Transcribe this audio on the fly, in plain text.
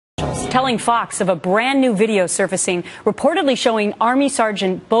telling Fox of a brand new video surfacing reportedly showing Army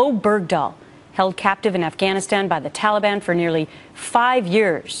Sergeant Bowe Bergdahl held captive in Afghanistan by the Taliban for nearly 5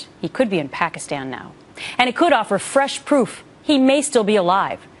 years. He could be in Pakistan now. And it could offer fresh proof he may still be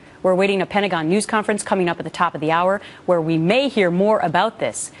alive. We're awaiting a Pentagon news conference coming up at the top of the hour where we may hear more about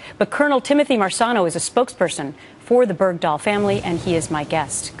this. But Colonel Timothy Marsano is a spokesperson for the Bergdahl family, and he is my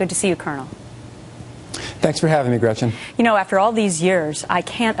guest. Good to see you, Colonel. Thanks for having me, Gretchen. You know, after all these years, I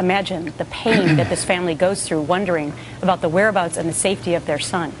can't imagine the pain that this family goes through wondering about the whereabouts and the safety of their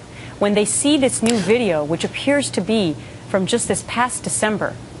son. When they see this new video, which appears to be from just this past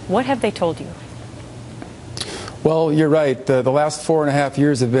December, what have they told you? Well, you're right. The last 4.5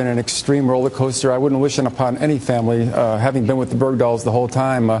 years have been an extreme roller coaster. I wouldn't wish it upon any family. Having been with the Bergdahls the whole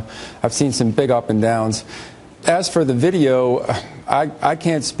time, I've seen some big up and downs. As for the video, I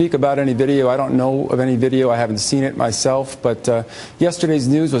can't speak about any video. I don't know of any video. I haven't seen it myself. But yesterday's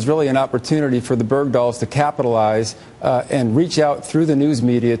news was really an opportunity for the Bergdahls to capitalize and reach out through the news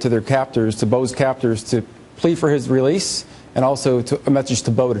media to their captors, to Bowe's captors, to plead for his release, and also a message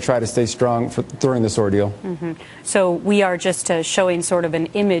to Bowe to try to stay strong during this ordeal. So we are just showing sort of an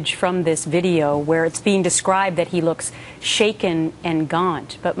image from this video where it's being described that he looks shaken and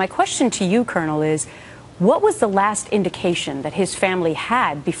gaunt. But my question to you, Colonel, is what was the last indication that his family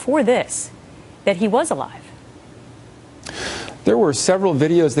had before this that he was alive? There were several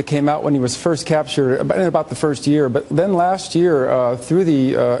videos that came out when he was first captured in about the first year, but then last year, through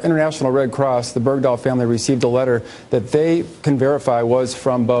the International Red Cross, the Bergdahl family received a letter that they can verify was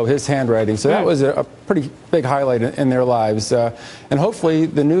from Bowe, his handwriting. So that was a pretty big highlight in their lives. And hopefully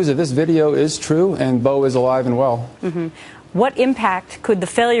the news of this video is true and Bowe is alive and well. What impact could the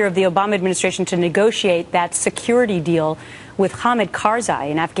failure of the Obama administration to negotiate that security deal with Hamid Karzai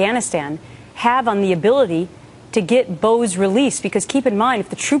in Afghanistan have on the ability to get Bowe's release? Because keep in mind, if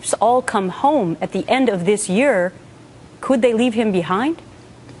the troops all come home at the end of this year, could they leave him behind?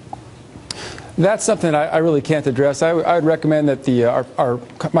 That's something I really can't address. I would recommend that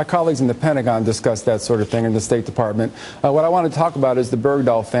my colleagues in the Pentagon discuss that sort of thing in the State Department. What I want to talk about is the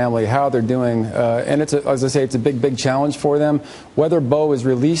Bergdahl family, how they're doing. And it's, as I say, it's a big challenge for them. Whether Bowe is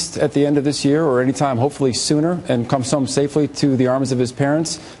released at the end of this year or anytime, hopefully sooner, and comes home safely to the arms of his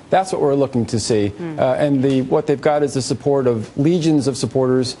parents, that's what we're looking to see. And what they've got is the support of legions of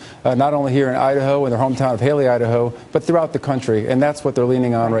supporters, not only here in Idaho, in their hometown of Haley, Idaho, but throughout the country. And that's what they're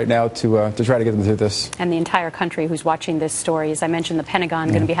leaning on right now to try to get them through this. And the entire country who's watching this story. As I mentioned, the Pentagon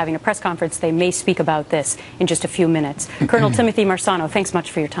going to be having a press conference. They may speak about this in just a few minutes. Colonel Timothy Marsano, thanks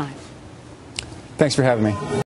much for your time. Thanks for having me.